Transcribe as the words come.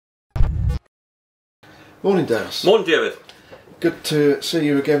Morning, Dowse. Morning, David. Good to see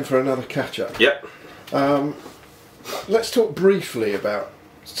you again for another catch-up. Yep. Let's talk briefly about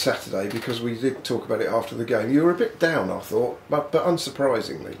Saturday, because we did talk about it after the game. You were a bit down, I thought, but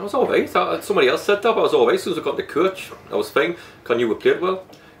unsurprisingly. I was alright. Somebody else said that, but I was alright. As soon as I got the coach, I was fine. I knew we played well.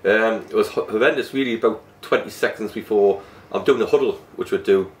 It was horrendous, really, about 20 seconds before I'm doing the huddle, which we'd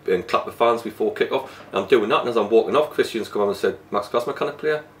do and clap the fans before kick-off. I'm doing that, and as I'm walking off, Christian's come on and said, "Max Glassman, can I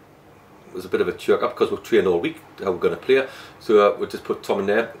play?" It was a bit of a jerk up because we've trained all week how we're going to play, so we just put Tom in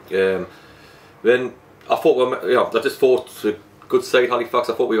there. Then I thought, well, I just thought it's a good side, Halifax.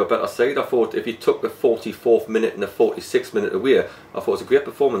 I thought we were a better side. I thought if you took the 44th minute and the 46th minute away, I thought it was a great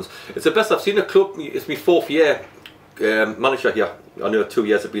performance. It's the best I've seen the club. It's my 4th year manager here. I know 2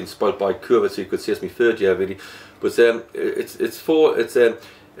 years have been spoiled by COVID, so you could say it's my 3rd year really. But and it's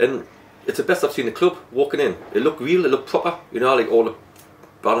the best I've seen the club walking in. It looked real. It looked proper. You know, like all the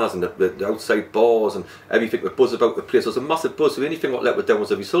banners and the outside bars and everything with buzz about the place. There was a massive buzz, so anything what let us down was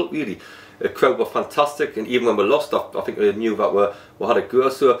the result really. The crowd were fantastic, and even when we lost, I think they knew that we had a go.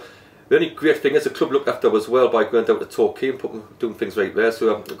 So the only great thing is the club looked after us well by going down to Torquay and doing things right there,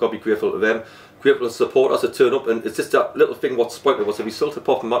 so I've got to be grateful to them. Grateful to support us to turn up, and it's just that little thing what spoiled it was the result.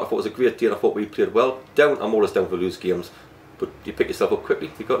 Apart from that, I thought it was a great day and I thought we played well. Down, I'm always down for lose games, but you pick yourself up quickly,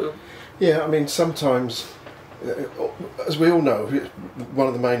 you got to. Yeah, I mean, sometimes, as we all know, one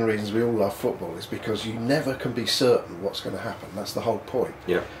of the main reasons we all love football is because you never can be certain what's going to happen. That's the whole point.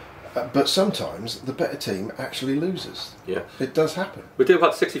 Yeah. But sometimes the better team actually loses. Yeah. It does happen. We did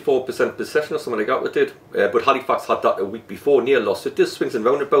have 64% possession or something like that, we did. But Halifax had that a week before, near loss. It just swings and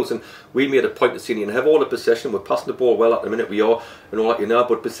roundabouts, and we made a point of seeing and have all the possession. We're passing the ball well at the minute, we are, and all that, you know.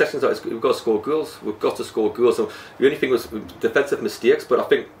 But possessions, we've got to score goals. We've got to score goals. So the only thing was defensive mistakes, but I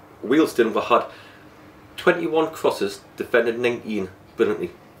think Wealdstone had 21 crosses, defended 19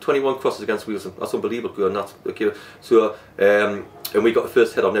 brilliantly. 21 crosses against Wealdstone. That's unbelievable, and that's okay. So and we got the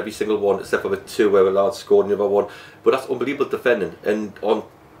first head on every single one, except for the 2 where a lad scored and the other one. But that's unbelievable defending. And on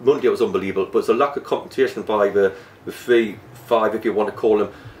Monday it was unbelievable. But it's a lack of competition by the 3, 5, if you want to call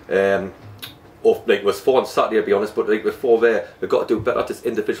them. Or like it was 4 on Saturday, to be honest. But like with 4 there, we've got to do better at this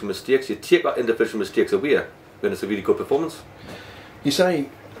individual mistakes. You take that individual mistakes away, then it's a really good performance. You say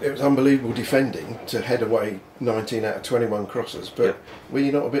it was unbelievable defending to head away 19 out of 21 crosses, but yeah. Were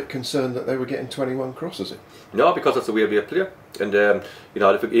you not a bit concerned that they were getting 21 crosses in? No, because that's the way we play. And you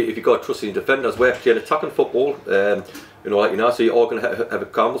know, if you've got trust in your defenders, we're playing attacking football. You know, like, you know, so you're all going to have a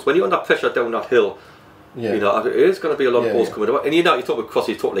calmness. When you're under pressure down that hill, yeah. You know, it is going to be a lot of balls coming away. And you know, you talk about crosses,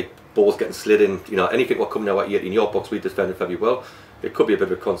 you talk like balls getting slid in. You know, anything what coming out in your box, we defend it very well. It could be a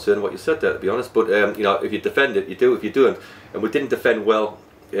bit of a concern what you said there, to be honest. But you know, if you defend it, you do. If you don't, and we didn't defend well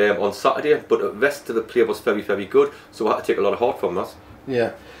on Saturday, but the rest of the play was very, very good, so I had to take a lot of heart from that.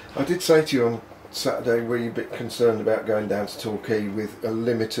 Yeah, I did say to you on Saturday, were you a bit concerned about going down to Torquay with a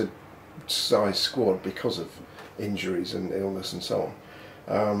limited size squad because of injuries and illness and so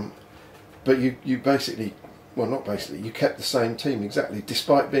on, but you basically, well not basically, you kept the same team exactly,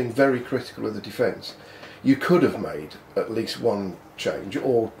 despite being very critical of the defence. You could have made at least one change,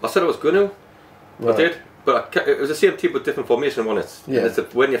 or... I said I was going to, right. I did. But it was the same team with different formation, wasn't it? Yeah.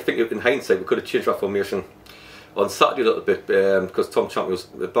 When you think in hindsight, we could have changed that formation on Saturday a little bit because Tom Champion's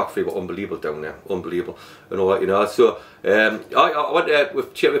back three were unbelievable down there, unbelievable, and all that, you know. So I went there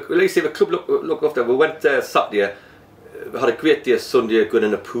with let's say the club look after. We went Saturday, had a great day Sunday, going in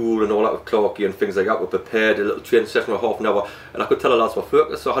the pool and all that with Torquay and things like that. We prepared a little training session for half an hour, and I could tell the lads were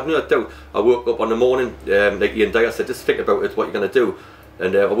focused. So I had no doubt. I woke up on the morning, like Ian Dyer said, just think about it, what you're going to do.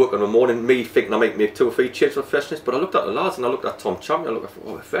 And I woke up in the morning, me thinking I might make 2 or 3 changes for freshness, but I looked at the lads and I looked at Tom Champion, I looked at,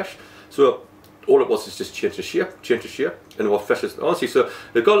 oh, we're fresh. So all it was is just change the shape, and they were fresh as, honestly. So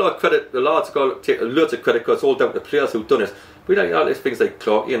they've got a lot of credit, the lads got to take loads of credit because it's all down to the players who've done it. But like, you know, there's things like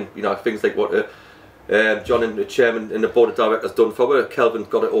Clarky and, you know, things like what John and the chairman and the board of directors done for her. Kelvin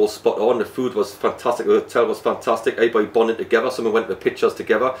got it all spot on. The food was fantastic, the hotel was fantastic, everybody bonded together. Someone went to the pictures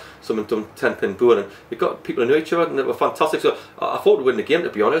together, someone done 10-pin board, and we got people in each other, and they were fantastic. So I thought we'd win the game, to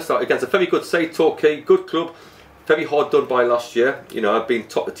be honest, against a very good side, Torquay, good club, very hard done by last year. You know, I've been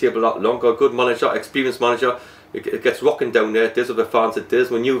top of the table that long, got a good manager, experienced manager. It gets rocking down there. There's other fans, it does.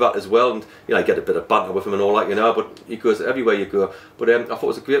 We knew that as well, and you know, I get a bit of banter with him and all that, you know. But he goes everywhere you go. But I thought it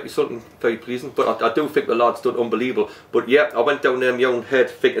was a great result and very pleasing. But I do think the lads done unbelievable. But yeah, I went down there in my own head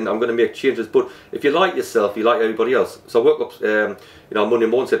thinking I'm going to make changes. But if you like yourself, you like everybody else. So I woke up, you know, Monday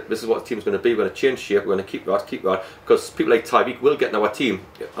morning and said, this is what the team's going to be. We're going to change shape. We're going to keep that, because people like Tyreek will get in our team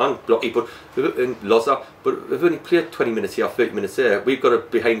and Blocky, but in Loza. But we've only played 20 minutes here, 30 minutes there. We've got a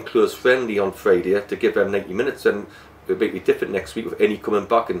behind closed friendly on Friday to give them 90 minutes and. it might be different next week with any coming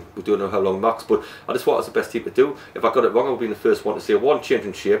back, and we don't know how long max. But I just thought it was the best team to do. If I got it wrong, I would be the first one to say, one, change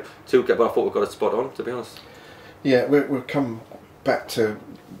in shape, two, but I thought we got it spot on, to be honest. Yeah, we'll come back to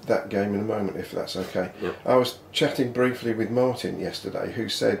that game in a moment, if that's okay. Yeah. I was chatting briefly with Martin yesterday, who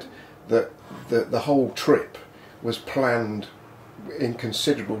said that the whole trip was planned in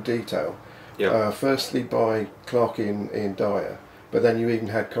considerable detail. Yeah. Firstly by Clarkey and Ian Dyer, but then you even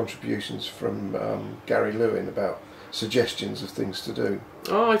had contributions from Gary Lewin about suggestions of things to do.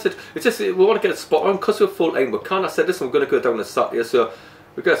 Oh, I said, it's just, we want to get it spot on, because we're full time, we can't. I said, listen, we're going to go down this Saturday, so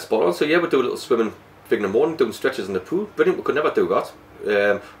we get it spot on. So yeah, we'll do a little swimming thing in the morning, doing stretches in the pool. Brilliant, we could never do that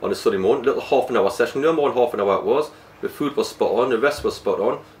on a Sunday morning. Little half an hour session, no more than half an hour it was. The food was spot on, the rest was spot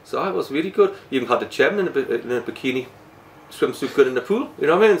on. So it was really good. You even had the chairman in a bikini swimsuit good in the pool, you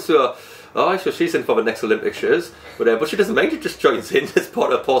know what I mean? So, so she's in for the next Olympic shows, but she doesn't mind, she just joins in as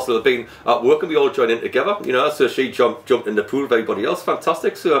part of the parcel of being at work, and we all join in together, you know. So she jumped in the pool with everybody else,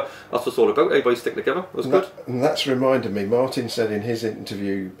 fantastic. So that's what it's all about, everybody sticking together. It was good. And that's reminded me, Martin said in his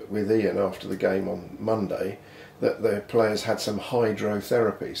interview with Ian after the game on Monday that the players had some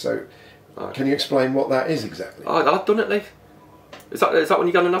hydrotherapy. So can you explain what that is exactly? I've done it, like. Is that when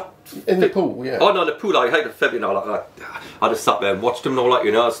you got in the pool? Yeah. Oh no, the pool. I hate the you know. I just sat there and watched them and all that,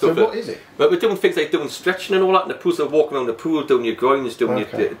 you know. Stuff. So what is it? But we're doing things like doing stretching and all that in the pool. So walking around the pool, doing your groins, doing your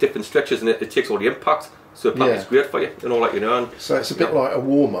different stretches, and it takes all the impact. So apparently it's great for you and all that, you know. And, so it's a bit like a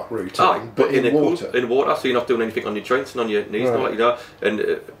warm-up routine, but in water. Pool, in water, so you're not doing anything on your joints and on your knees and all that, you know.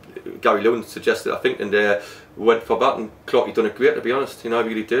 And Gary Lewin suggested, I think, and we went for that, and Clarkey done it great, to be honest. You know, I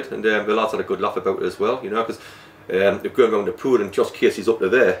really did, and the lads had a good laugh about it as well, you know, because. They're going around the pool and Josh Casey's up to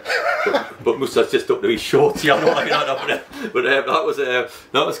there, but Musa's just up to his shorts, you know. But it was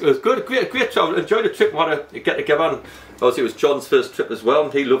good, great travel. Enjoyed the trip. Want to get together, and obviously it was John's first trip as well,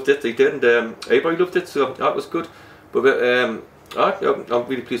 and he loved it. He did, and everybody loved it, so that was good. But I'm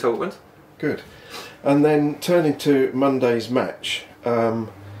really pleased how it went. Good. And then turning to Monday's match, 2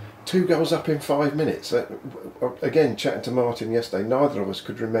 goals up in 5 minutes. Again, chatting to Martin yesterday, neither of us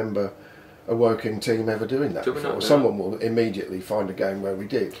could remember a Woking team ever doing that before. Someone will immediately find a game where we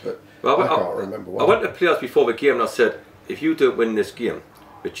did, but I can't remember why. I went to players before the game and I said, if you don't win this game,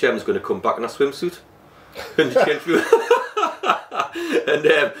 the chairman's going to come back in a swimsuit. And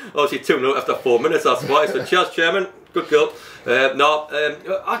obviously 2-0 after 4 minutes, that's why. So cheers, chairman, good girl.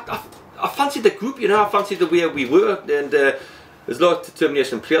 I fancied the group, you know, I fancied the way we were, and there's a lot of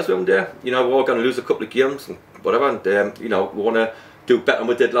determination players around there. You know, we're all going to lose a couple of games and whatever, and you know, we want to do better than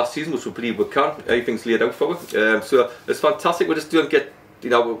we did last season, which we believe we can. Everything's laid out for us. So it's fantastic. We just don't get,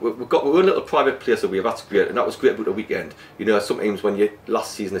 you know, we've got our own little private place away. That's great, and that was great about the weekend. You know, sometimes when you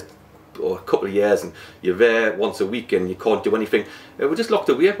last season or a couple of years and you're there once a week and you can't do anything, we're just locked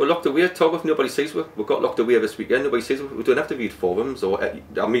away. We're locked away. If nobody sees us. We've got locked away this weekend. Nobody sees us. We don't have to read forums or home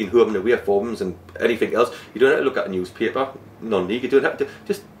and away forums and anything else. You don't have to look at a newspaper, non-league. You don't have to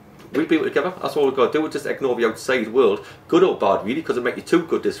just. We people together, that's all we've got to do. We just ignore the outside world, good or bad really, because it make you too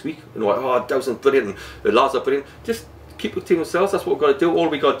good this week. And like, oh, Dowse's brilliant and the lads are brilliant. Just keep the team themselves, that's what we've got to do. All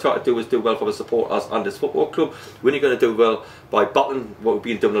we got to try to do is do well for the supporters and this football club. We're only going to do well by battling what we've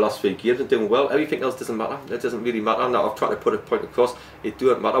been doing the last 3 games and doing well. Everything else doesn't matter. It doesn't really matter. Now I've tried to put a point across. It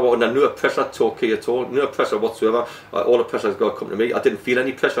doesn't matter. Under no pressure at Torquay at all. No pressure whatsoever. All the pressure has got to come to me. I didn't feel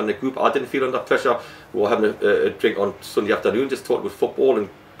any pressure on the group. I didn't feel under pressure. We were having a drink on Sunday afternoon, just talking about football and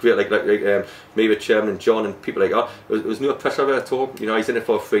great, like me with chairman and John and people like that. There was no pressure there at all. You know, he's in it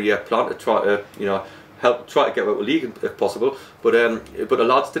for a 3-year plan to try to, you know, try to get out of the league if possible. But the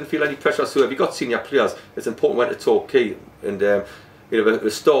lads didn't feel any pressure. So if you got senior players, it's important when to Torquay, and you know,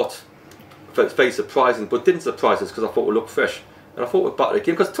 the start felt very surprising, but didn't surprise us because I thought we looked fresh. And I thought we're back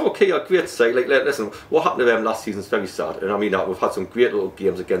again because Torquay are great to say. Like, listen, what happened to them last season is very sad, and I mean that we've had some great little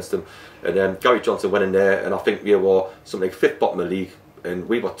games against them. And Gary Johnson went in there, and I think we were something like 5th bottom of the league. And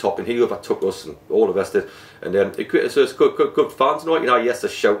we were top, and he overtook us, and all the rest of it. And so it's good fans, you know. Yes, they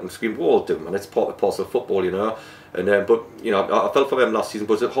shout and scream, we all do, and it's part of the parcel of football, you know. And but you know, I felt for them last season,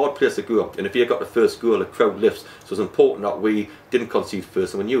 but it's a hard place to go. And if you got the first goal, the crowd lifts. So it's important that we didn't concede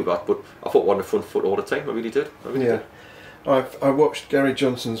first, and we knew that. But I thought we were on the front foot all the time. I really did. Did. I watched Gary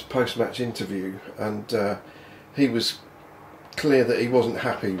Johnson's post-match interview, and he was clear that he wasn't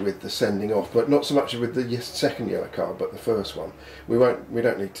happy with the sending off, but not so much with the second yellow card, but the first one. We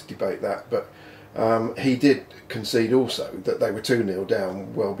don't need to debate that, but he did concede also that they were 2-0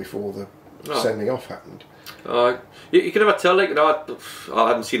 down well before the sending off happened. You can never tell, like, you know, I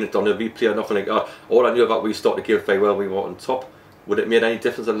haven't seen it on a replay or nothing like that. All I knew about we started the game very well, we were on top. Would it make any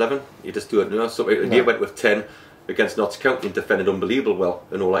difference at 11? You just do it now. So he went with 10. against Notts County and defended unbelievable well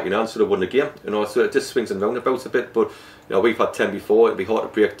and all that, and sort of won the game, so it just swings and roundabouts a bit, but we've had 10 before, it'd be hard to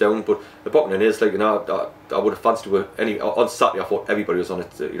break down, but the bottom line is, like, I would have fancied on Saturday. I thought everybody was on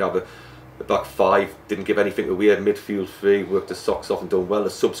it, the back five didn't give anything away, midfield three worked the socks off and done well, the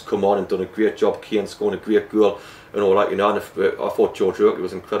subs come on and done a great job, Kane scoring a great goal and all that, and I thought George Oakley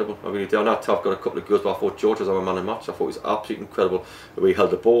was incredible. I really did. I know Tav got a couple of goals, but I thought George was our man of the match. I thought he was absolutely incredible. The way he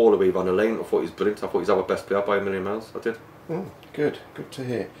held the ball, the way he ran the lane, I thought he was brilliant. I thought he was our best player by a million miles. I did. Good to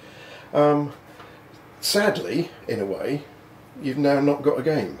hear. Sadly, in a way, you've now not got a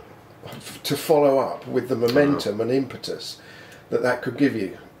game to follow up with the momentum and impetus that could give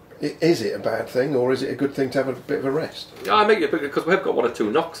you. Is it a bad thing, or is it a good thing to have a bit of a rest? Yeah, I make it because we have got 1 or 2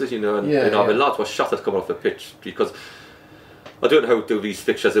 knocks, as you know, and the lads were shattered coming off the pitch because I don't know how to do these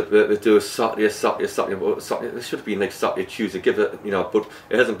fixtures. They do Saturday. It should have been like Saturday, Tuesday. Give it, but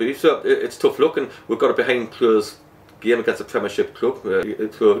it hasn't been. So it's tough luck, and we've got a behind closed game against a Premiership club.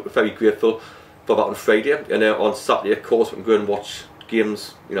 So very grateful for that on Friday, and on Saturday, of course, we can go and watch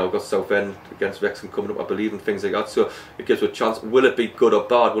games. We've got Southend against Wrexham coming up, I believe, and things like that. So it gives us a chance. Will it be good or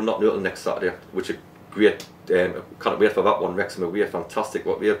bad? We'll not know until next Saturday, which is great. Can't wait for that one. Wrexham away, fantastic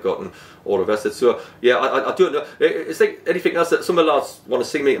what we have got and all the rest of it. So yeah, I don't know. It's like anything else that some of the lads want to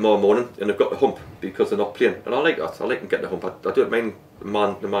see me tomorrow morning and they've got the hump because they're not playing, and I like that. I like them getting the hump. I don't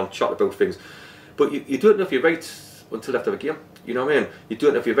mind the man chat about things, but you don't know if you're right until after the game. You know what I mean? You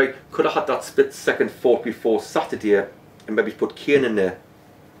don't know if you're right. Could have had that split second thought before Saturday and maybe put Kane in there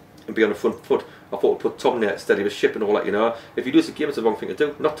and be on the front foot. I thought we'd put Tom there steady with ship and all that, If you lose the game, it's the wrong thing to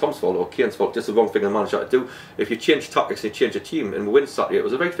do. Not Tom's fault or Kane's fault, just the wrong thing the manager had to do. If you change tactics and you change your team and we win Saturday, it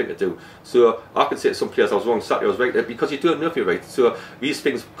was the right thing to do. So I can say to some players I was wrong Saturday, I was right, because you don't know if you're right. So these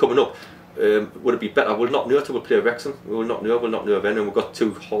things coming up, would it be better? We'll not know until we play Wrexham. We'll not know then, and we've got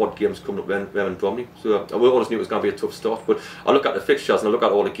 2 hard games coming up then and Bromley. So we always knew it was going to be a tough start, but I look at the fixtures and I look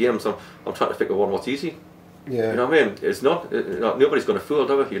at all the games, I'm trying to think of one what's easy. Yeah. You know what I mean? It's not, nobody's going to fool,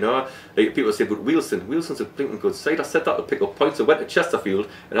 do we? Like people say, but Wilson's a blinking good side. I said that to pick up points. I went to Chesterfield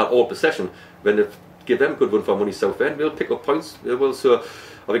and had all possession. When they give them good run for money Southend, we'll pick up points. They will. So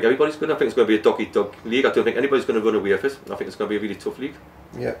I think everybody's going to. I think it's going to be a dog-eat-dog league. I don't think anybody's going to run away with it. I think it's going to be a really tough league.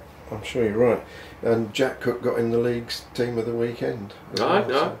 Yeah, I'm sure you're right. And Jack Cook got in the league's team of the weekend.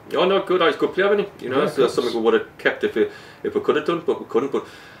 No, good. I was a good player, wasn't he? So something we would have kept if we could have done, but we couldn't. But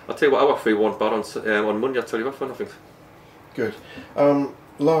I'll tell you what, our 3-1 bad on Monday. I'll tell you what, I think. Good.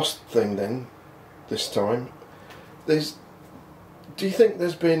 Last thing then, this time, do you think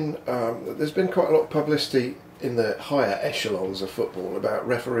there's been quite a lot of publicity in the higher echelons of football about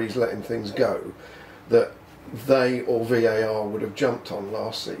referees letting things go that they or VAR would have jumped on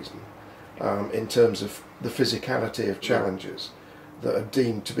last season, in terms of the physicality of challenges that are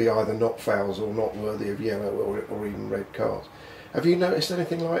deemed to be either not fouls or not worthy of yellow or even red cards? Have you noticed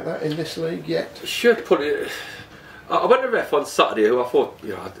anything like that in this league yet? Should put it. I went to ref on Saturday, who I thought,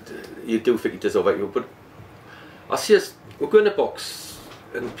 you do think he deserve it, but I see us, we'll go in the box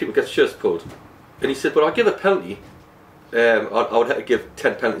and people get shirts pulled, and he said, but I'll give a penalty. I would have to give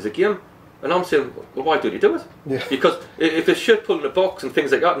 10 penalties a game. And I'm saying, well, why don't you do it? Yeah. Because if it's shirt pulled in the box and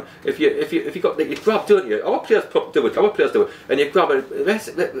things like that, and if you got, you grab, don't you? Our players do it, and you grab it.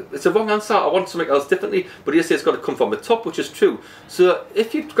 It's a wrong answer. I want something else differently. But you say it's got to come from the top, which is true. So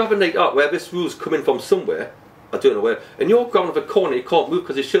if you grab a night out where this rule's coming from somewhere, I don't know where, and you're grabbing the corner, you can't move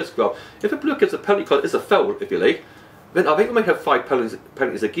because your shirt's grabbed. If a bloke gives a penalty because it's a foul, if you like, then I think we might have 5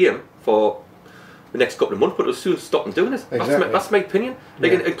 penalties a game for the next couple of months, but it'll soon stop them doing it. Exactly. That's my opinion.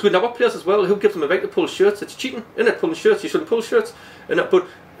 Like, including our players as well, who gives them a right to pull shirts. It's cheating, isn't it? Pulling shirts, you shouldn't pull shirts. But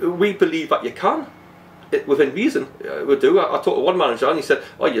we believe that you can, within reason. We do. I talked to one manager and he said,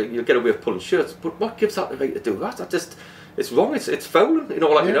 oh, you'll get away with pulling shirts. But what gives that the right to do that? It's wrong, it's fouling.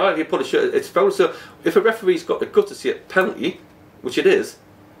 If you pull a shirt, it's foul. So if a referee's got the guts to see a penalty, which it is,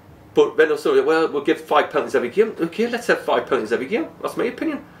 but then also, well, we'll give 5 penalties every game. Okay, let's have 5 penalties every game. That's my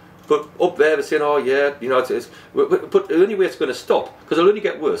opinion. But up there they're saying, oh yeah, but the only way it's going to stop, because it'll only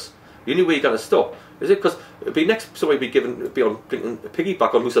get worse, the only way you're going to stop is it because it'll be next somebody be on a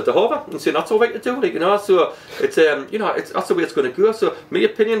piggyback on Musa de Hover and saying that's all right to do, so it's that's the way it's going to go. So my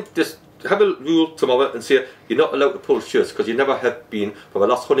opinion, just have a rule tomorrow and say you're not allowed to pull shirts because you never have been for the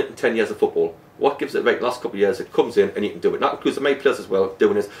last 110 years of football. What gives it right? The last couple of years it comes in and you can do it. And that includes the main players as well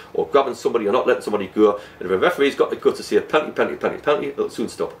doing this, or grabbing somebody or not letting somebody go. And if a referee's got the guts to say penalty, it'll soon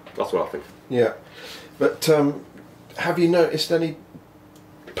stop. That's what I think. Yeah, but have you noticed any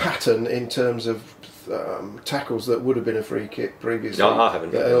pattern in terms of tackles that would have been a free kick previously? No, I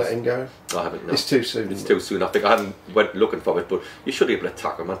haven't. That are letting go? I haven't. No. It's too soon. It's too soon. I think I haven't went looking for it, but you should be able to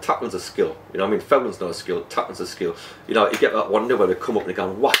tackle, man. Tackling's a skill. You know, I mean, fouling's not a skill. Tackling's a skill. You know, you get that one where they come up and they go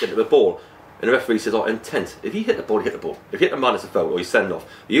and whack into the ball. And the referee says, oh, intent. If you hit the ball, you hit the ball. If you hit the man, it's a foul, or you send off.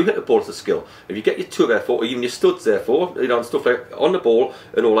 If you hit the ball, it's a skill. If you get your two there for, or even your studs there for, you know, and stuff like on the ball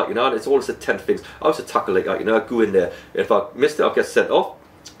and all that, you know, and it's all just a 10 things. I was to tackle like that, you know, I'd go in there. If I missed it, I'll get sent off.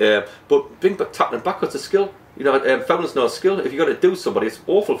 But bring back tackling backwards a skill. You know, fouling's not a skill. If you're going to do somebody, it's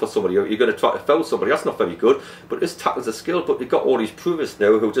awful for somebody. You're going to try to foul somebody. That's not very good. But this tackling's a skill. But you've got all these provers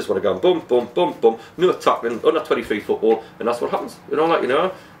now who just want to go boom, boom, boom, boom. No tackling, under 23 football, and that's what happens. You know, like, you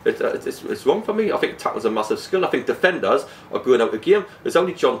know, it's wrong for me. I think tackling's a massive skill. I think defenders are going out of the game. There's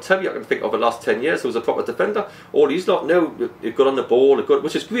only John Terry I can think of the last 10 years who was a proper defender. All these lot now, they're good on the ball, they're good,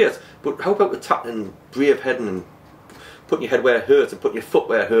 which is great. But how about the tackling, brave heading, and putting your head where it hurts and putting your foot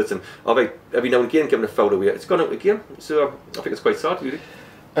where it hurts, and every now and again giving a foul away? It's gone out again. So I think it's quite sad, really.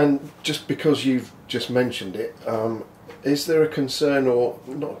 And just because you've just mentioned it, is there a concern, or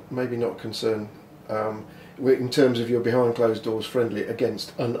not? Maybe not concern, in terms of your behind closed doors friendly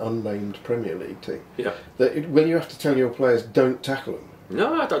against an unnamed Premier League team? Yeah. When you have to tell your players don't tackle them.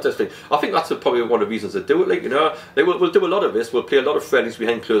 No, I don't think. I think that's probably one of the reasons they do it. Like, you know, we'll do a lot of this. We'll play a lot of friendlies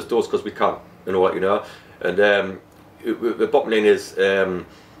behind closed doors because we can. You know what, you know, and. The bottom line is,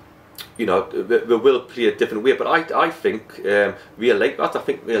 you know, we will play a different way, but I think we are like that. I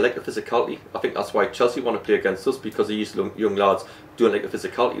think we are like the physicality. I think that's why Chelsea want to play against us, because they use young lads doing like the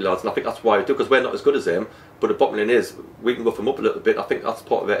physicality lads, and I think that's why I do, because we're not as good as them. But the bottom line is, we can rough them up a little bit. I think that's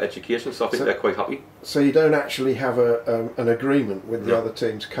part of their education, so I think they're quite happy. So you don't actually have an agreement with the other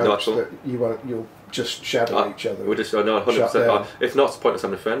team's coach that you'll just shadow each other? We just no, 100%. If not, it's pointless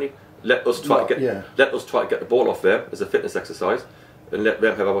having a friendly. Let us try to get the ball off there as a fitness exercise, and let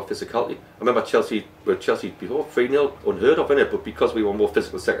them have our physicality. I remember Chelsea before 3-0, unheard of, innit? But because we were more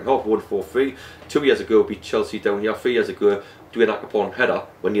physical second half, 1-4-3. 2 years ago, beat Chelsea down here. 3 years ago, doing that upon header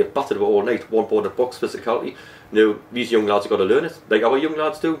when you battered it all night, one ball in the box, physicality. Now these young lads have got to learn it, like our young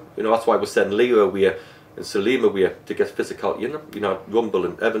lads do. You know, that's why we're sending Leo away and Salim away to get physicality in them. You know, Rumble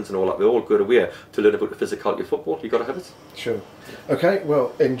and Evans and all that, they all go away to learn about the physicality of football. You've got to have it. Sure. Okay,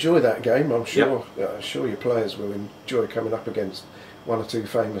 well, enjoy that game. I'm sure sure your players will enjoy coming up against one or two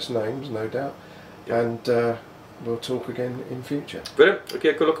famous names, no doubt. And we'll talk again in future. Brilliant.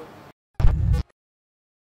 Okay, good luck.